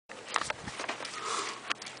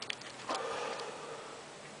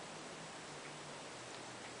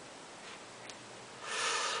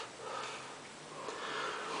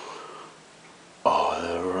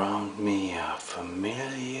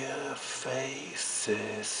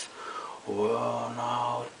faces, worn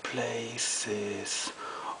out places,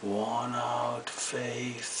 worn out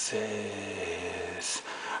faces,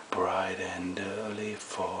 bright and early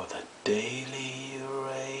for the daily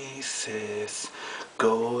races,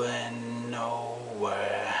 going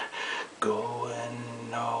nowhere, going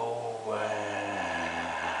nowhere.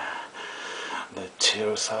 The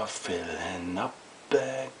tears are filling up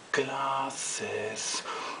their glasses,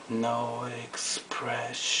 no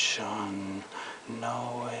expression,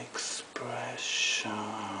 no expression.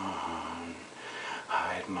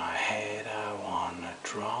 Hide my head, I wanna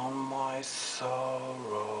drown my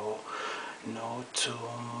sorrow. No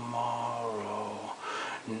tomorrow,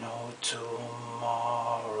 no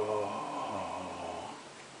tomorrow.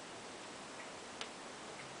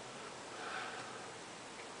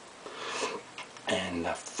 And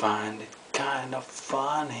I find it kind of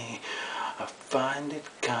funny, I find it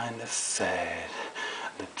kind of sad.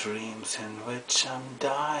 The dreams in which I'm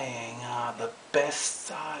dying are the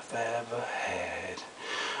best I've ever had.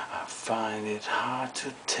 I find it hard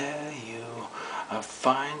to tell you, I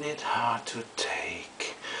find it hard to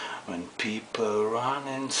take. When people run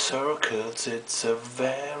in circles, it's a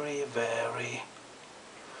very, very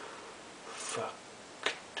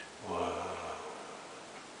fucked world.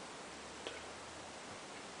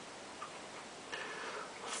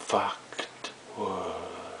 Fucked world.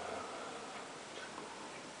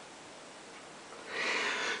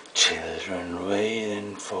 Children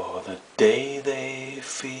waiting for the day they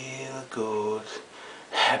feel good.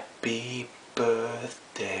 Happy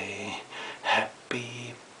birthday,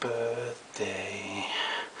 happy birthday.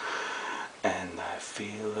 And I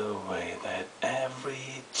feel the way that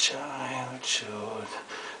every child should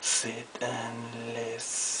sit and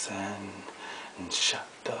listen and shut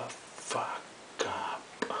the fuck up.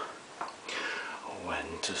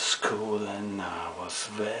 Went to school and I was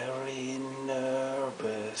very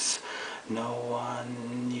nervous. No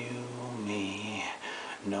one knew me,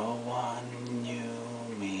 no one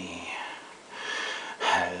knew me.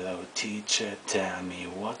 Hello teacher, tell me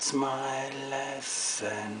what's my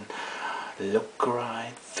lesson. Look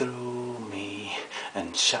right through me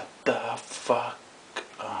and shut the fuck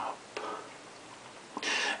up.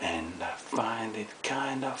 And I find it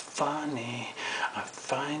kind of funny, I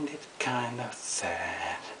find it kind of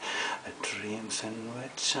sad. The dreams in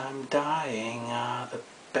which I'm dying are the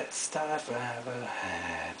best I've ever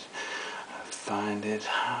had. I find it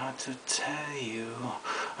hard to tell you,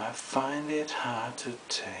 I find it hard to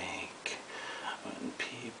take. When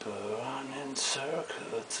people run in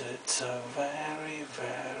circles, it's a very,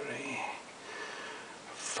 very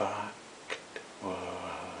fucked world.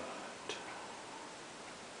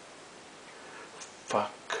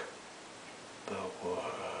 Fuck the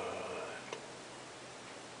world.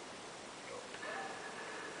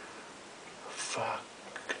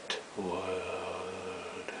 Fucked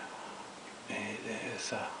world. It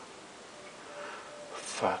is a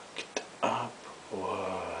fucked up world.